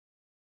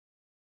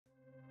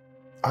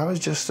I was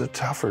just a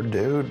tougher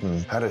dude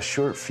and had a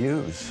short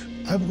fuse.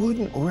 I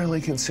wouldn't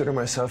really consider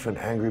myself an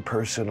angry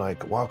person,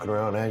 like walking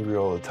around angry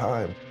all the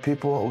time.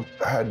 People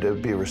had to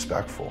be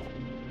respectful.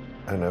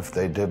 And if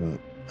they didn't,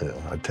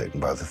 I'd take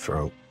them by the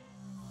throat.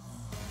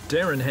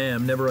 Darin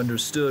Hamm never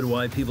understood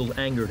why people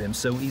angered him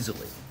so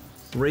easily.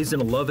 Raised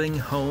in a loving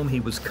home,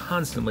 he was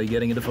constantly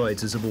getting into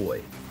fights as a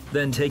boy.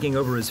 Then taking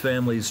over his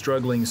family's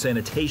struggling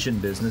sanitation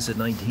business at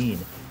 19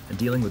 and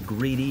dealing with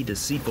greedy,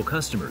 deceitful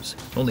customers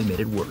only made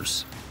it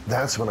worse.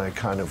 That's when I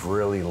kind of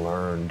really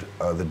learned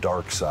the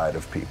dark side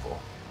of people.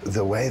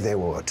 The way they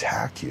will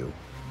attack you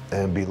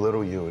and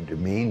belittle you and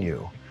demean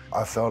you.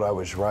 I felt I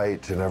was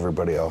right and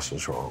everybody else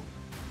was wrong.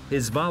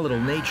 His volatile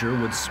nature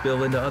would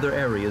spill into other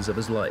areas of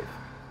his life.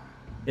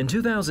 In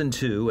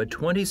 2002, at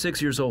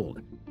 26 years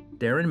old,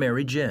 Darin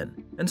married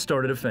Jen and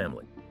started a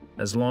family.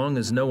 As long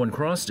as no one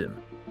crossed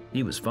him,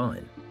 he was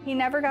fine. He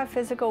never got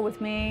physical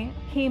with me.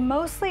 He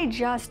mostly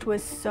just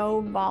was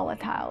so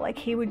volatile. Like,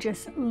 he would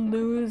just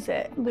lose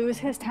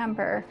his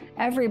temper.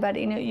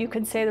 Everybody knew you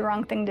could say the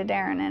wrong thing to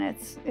Darin and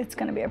it's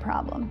gonna be a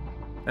problem.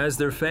 As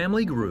their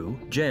family grew,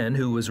 Jen,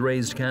 who was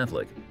raised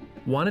Catholic,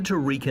 wanted to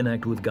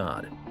reconnect with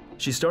God.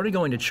 She started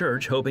going to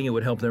church, hoping it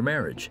would help their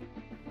marriage.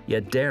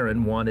 Yet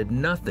Darin wanted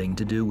nothing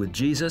to do with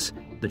Jesus,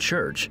 the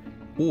church,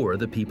 or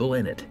the people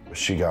in it. When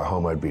she got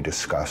home, I'd be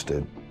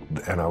disgusted,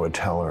 and I would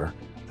tell her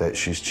that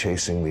she's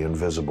chasing the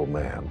invisible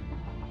man.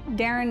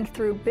 Darin,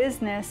 through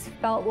business,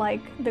 felt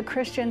like the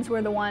Christians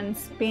were the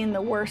ones being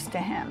the worst to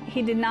him.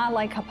 He did not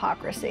like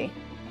hypocrisy,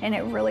 and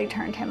it really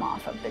turned him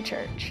off of the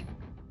church.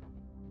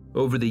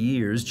 Over the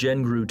years,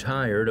 Jen grew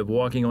tired of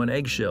walking on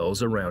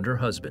eggshells around her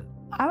husband.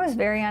 I was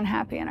very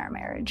unhappy in our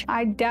marriage.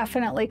 I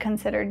definitely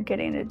considered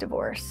getting a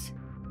divorce.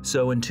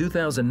 So in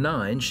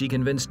 2009, she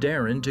convinced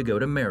Darin to go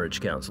to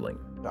marriage counseling.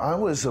 I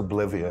was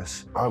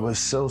oblivious. I was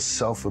so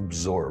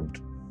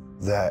self-absorbed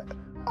that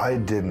I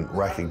didn't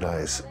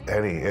recognize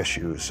any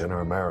issues in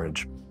our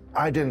marriage.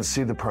 I didn't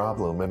see the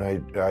problem, and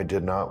I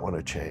did not want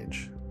to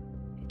change.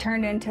 It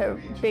turned into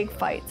big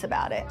fights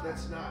about it.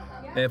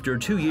 After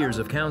 2 years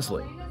of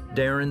counseling,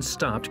 Darin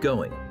stopped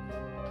going.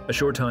 A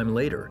short time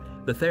later,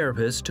 the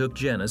therapist took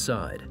Jen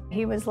aside.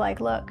 He was like,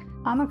 look,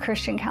 I'm a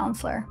Christian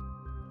counselor,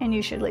 and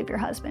you should leave your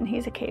husband.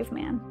 He's a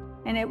caveman.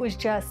 And it was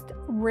just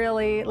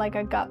really like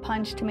a gut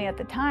punch to me at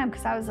the time,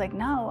 because I was like,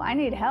 no, I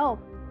need help.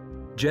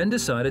 Jen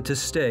decided to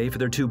stay for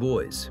their 2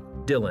 boys,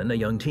 Dylan, a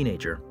young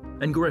teenager,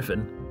 and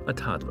Griffin, a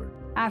toddler.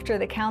 After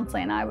the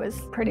counseling, I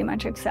was pretty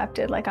much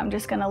accepted, like I'm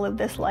just gonna live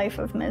this life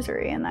of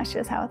misery, and that's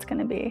just how it's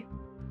gonna be.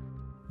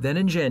 Then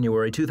in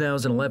January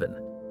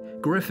 2011,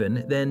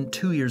 Griffin, then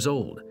 2 years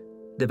old,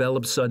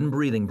 developed sudden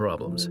breathing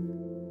problems.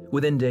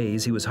 Within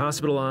days, he was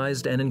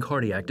hospitalized and in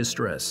cardiac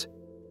distress.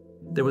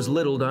 There was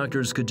little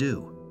doctors could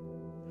do.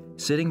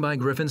 Sitting by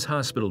Griffin's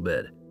hospital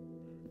bed,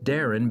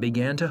 Darin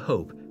began to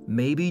hope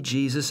maybe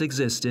Jesus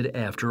existed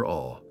after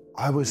all.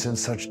 I was in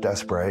such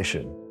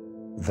desperation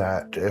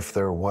that if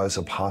there was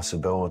a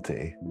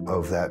possibility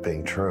of that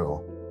being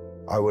true,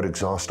 I would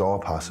exhaust all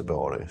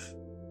possibilities.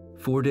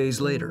 4 days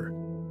later,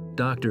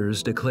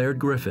 doctors declared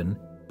Griffin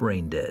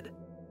brain dead.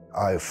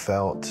 I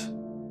felt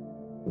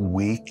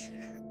weak.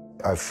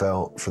 I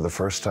felt for the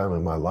first time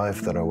in my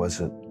life that I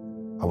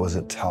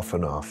wasn't tough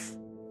enough.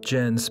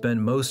 Jen spent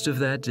most of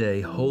that day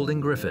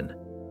holding Griffin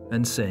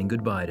and saying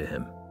goodbye to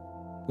him.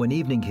 When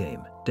evening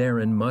came,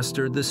 Darin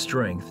mustered the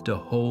strength to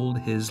hold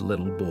his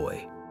little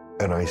boy.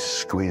 And I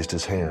squeezed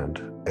his hand,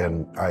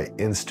 and I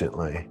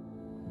instantly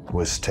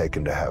was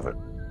taken to heaven.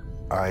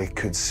 I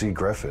could see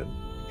Griffin.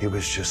 He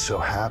was just so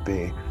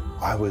happy.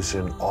 I was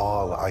in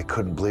awe. I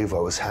couldn't believe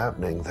what was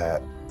happening,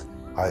 that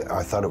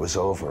I thought it was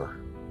over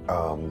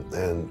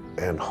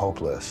and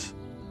hopeless.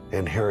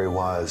 And here he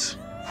was,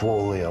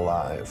 fully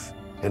alive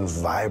and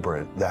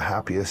vibrant, the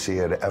happiest he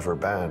had ever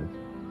been.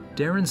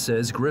 Darin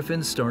says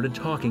Griffin started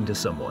talking to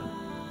someone.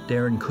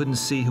 Darin couldn't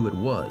see who it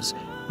was,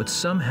 but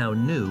somehow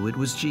knew it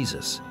was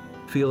Jesus.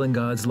 Feeling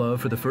God's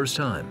love for the first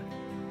time,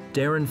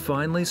 Darin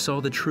finally saw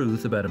the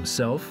truth about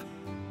himself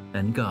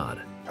and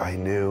God. I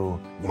knew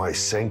my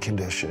sin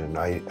condition.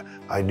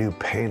 I knew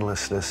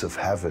painlessness of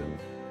heaven.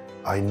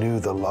 I knew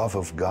the love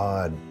of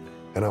God,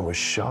 and I was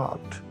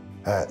shocked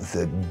at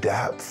the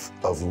depth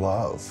of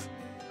love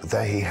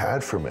that he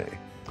had for me,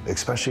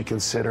 especially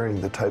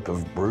considering the type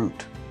of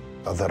brute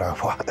that I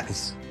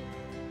was.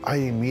 I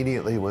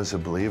immediately was a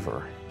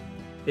believer.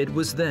 It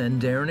was then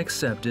Darin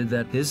accepted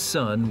that his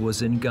son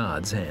was in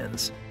God's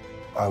hands.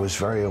 I was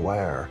very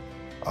aware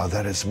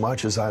that as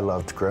much as I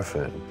loved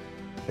Griffin,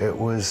 it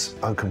was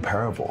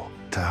uncomparable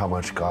to how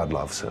much God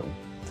loves him,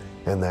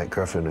 and that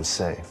Griffin is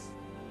safe.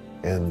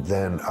 And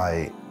then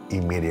I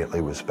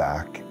immediately was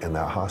back in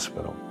that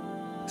hospital.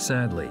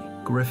 Sadly,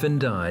 Griffin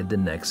died the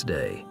next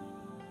day.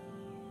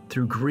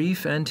 Through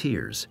grief and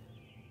tears,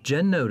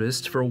 Jen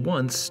noticed for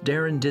once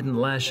Darin didn't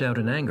lash out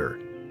in anger.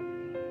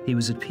 He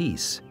was at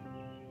peace.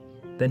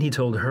 Then he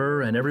told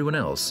her and everyone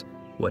else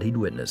what he'd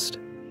witnessed.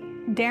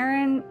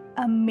 Darin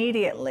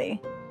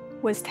immediately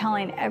was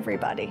telling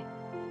everybody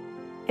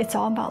It's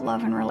all about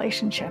love and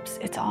relationships.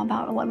 It's all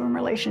about love and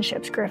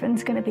relationships.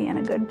 Griffin's going to be in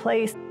a good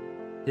place.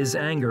 His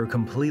anger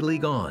completely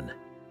gone,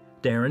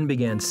 Darin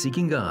began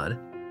seeking God,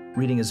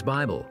 reading his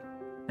Bible,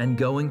 and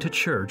going to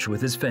church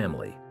with his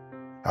family.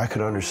 I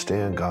could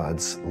understand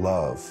God's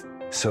love.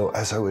 So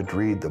as I would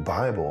read the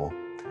Bible,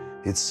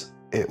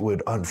 it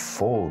would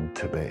unfold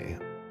to me.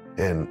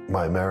 And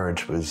my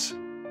marriage was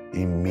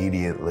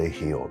immediately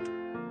healed.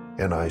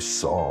 And I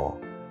saw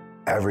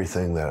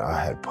everything that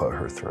I had put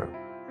her through.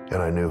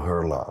 And I knew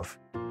her love.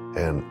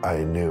 And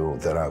I knew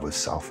that I was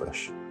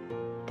selfish.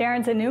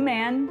 Darin's a new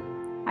man.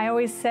 I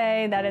always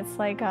say that it's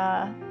like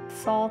a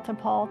Saul to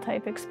Paul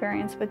type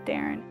experience with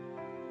Darin.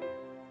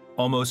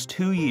 Almost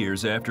 2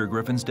 years after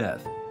Griffin's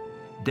death,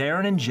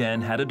 Darin and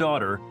Jen had a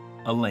daughter,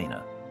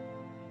 Elena.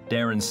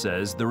 Darin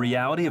says the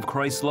reality of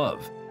Christ's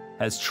love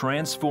has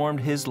transformed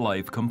his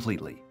life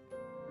completely.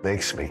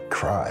 Makes me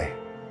cry.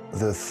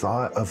 The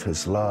thought of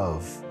his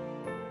love,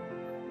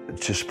 it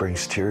just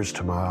brings tears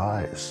to my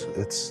eyes.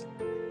 It's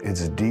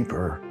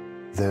deeper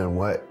than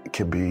what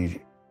can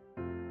be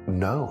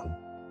known.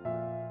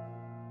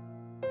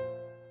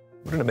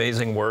 What an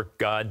amazing work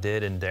God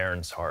did in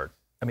Darin's heart.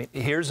 I mean,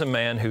 here's a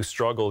man who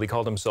struggled, he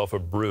called himself a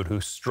brute,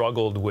 who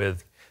struggled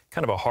with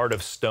kind of a heart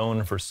of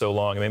stone for so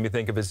long. It made me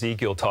think of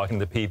Ezekiel talking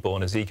to people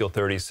in Ezekiel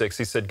 36.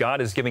 He said,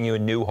 God is giving you a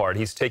new heart.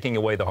 He's taking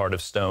away the heart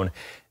of stone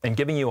and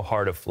giving you a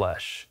heart of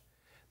flesh.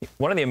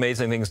 One of the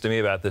amazing things to me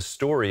about this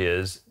story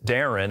is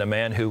Darin, a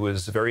man who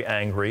was very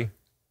angry,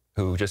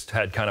 who just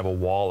had kind of a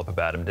wall up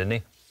about him, didn't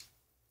he?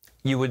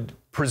 You would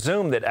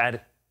presume that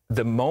at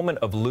the moment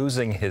of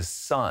losing his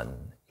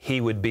son, he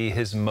would be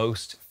his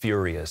most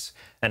furious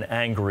and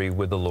angry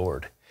with the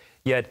Lord.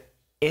 Yet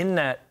in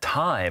that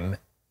time,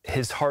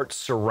 his heart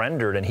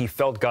surrendered and he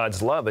felt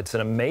God's love. It's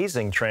an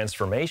amazing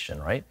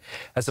transformation, right?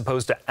 As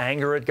opposed to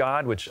anger at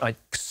God, which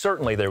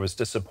certainly there was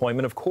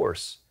disappointment, of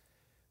course.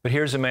 But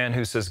here's a man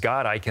who says,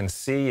 God, I can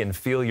see and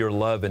feel your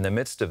love in the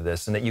midst of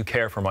this, and that you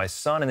care for my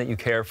son and that you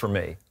care for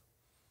me.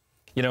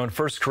 You know, in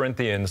 1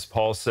 Corinthians,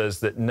 Paul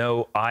says that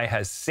no eye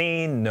has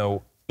seen,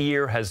 no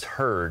ear has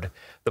heard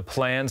the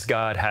plans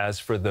God has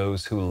for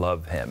those who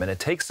love him. And it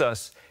takes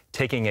us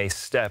taking a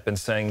step and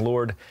saying,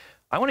 Lord,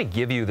 I want to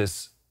give you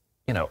this,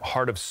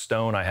 heart of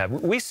stone I have.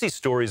 We see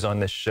stories on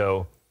this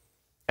show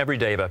every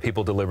day about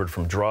people delivered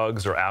from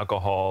drugs or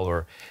alcohol,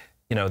 or,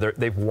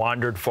 they've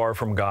wandered far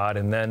from God,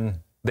 and then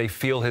they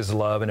feel his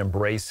love and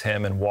embrace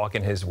him and walk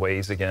in his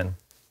ways again.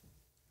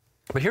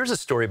 But here's a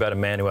story about a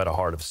man who had a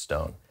heart of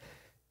stone.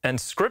 And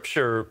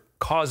Scripture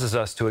causes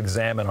us to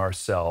examine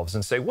ourselves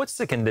and say, what's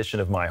the condition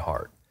of my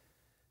heart?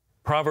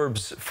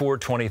 Proverbs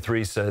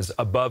 4:23 says,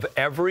 above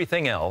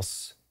everything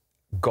else,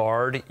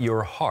 guard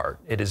your heart.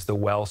 It is the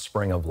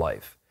wellspring of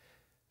life.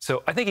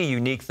 So I think a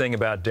unique thing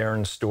about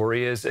Darin's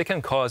story is it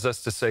can cause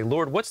us to say,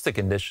 Lord, what's the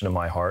condition of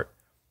my heart?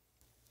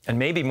 And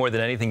maybe more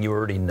than anything, you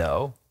already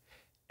know.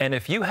 And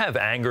if you have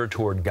anger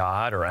toward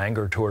God or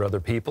anger toward other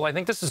people, I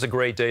think this is a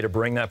great day to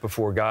bring that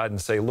before God and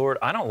say, Lord,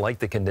 I don't like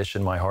the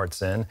condition my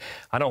heart's in.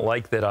 I don't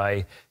like that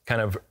I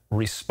kind of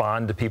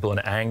respond to people in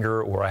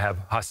anger, or I have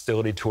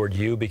hostility toward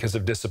you because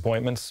of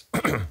disappointments.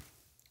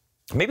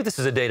 Maybe this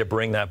is a day to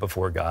bring that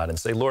before God and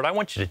say, Lord, I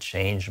want you to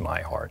change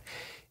my heart.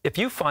 If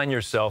you find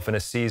yourself in a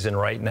season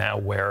right now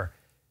where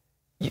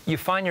you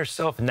find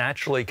yourself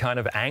naturally kind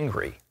of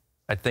angry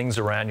at things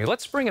around you,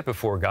 let's bring it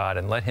before God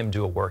and let him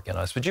do a work in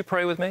us. Would you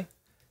pray with me?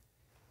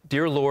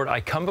 Dear Lord,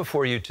 I come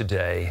before you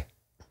today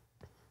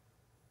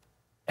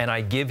and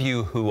I give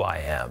you who I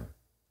am.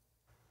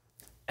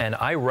 And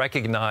I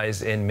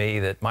recognize in me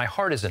that my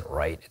heart isn't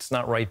right. It's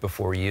not right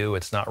before you.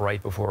 It's not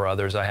right before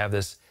others. I have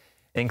this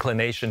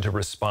inclination to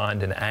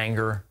respond in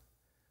anger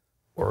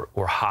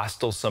or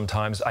hostile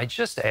sometimes. I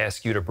just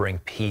ask you to bring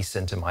peace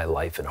into my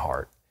life and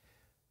heart.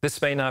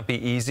 This may not be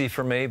easy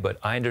for me, but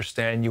I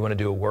understand you want to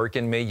do a work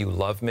in me. You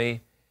love me.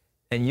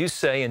 And you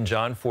say in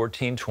John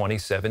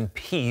 14:27,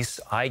 peace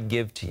I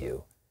give to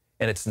you.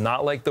 And it's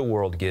not like the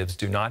world gives.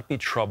 Do not be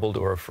troubled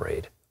or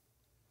afraid.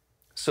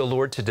 So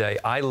Lord, today,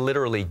 I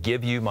literally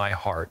give you my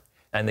heart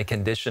and the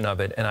condition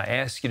of it. And I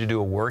ask you to do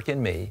a work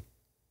in me.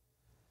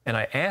 And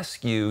I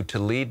ask you to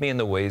lead me in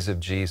the ways of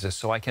Jesus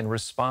so I can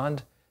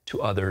respond to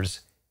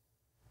others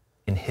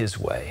in his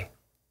way.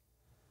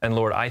 And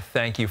Lord, I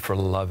thank you for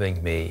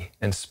loving me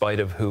in spite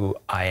of who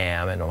I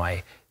am and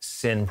my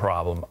sin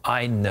problem.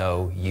 I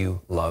know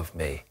you love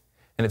me.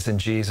 And it's in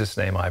Jesus'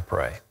 name I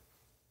pray.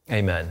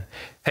 Amen.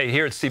 Hey,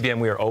 here at CBN,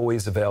 we are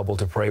always available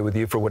to pray with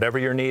you for whatever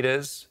your need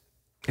is.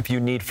 If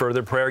you need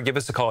further prayer, give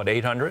us a call at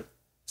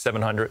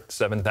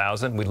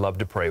 800-700-7000. We'd love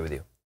to pray with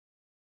you.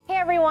 Hey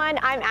everyone,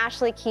 I'm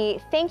Ashley Key.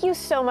 Thank you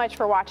so much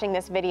for watching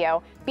this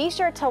video. Be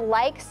sure to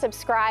like,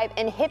 subscribe,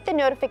 and hit the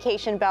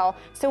notification bell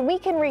so we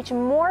can reach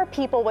more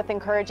people with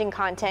encouraging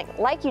content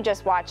like you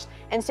just watched,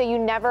 and so you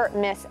never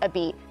miss a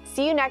beat.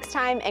 See you next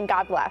time, and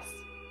God bless.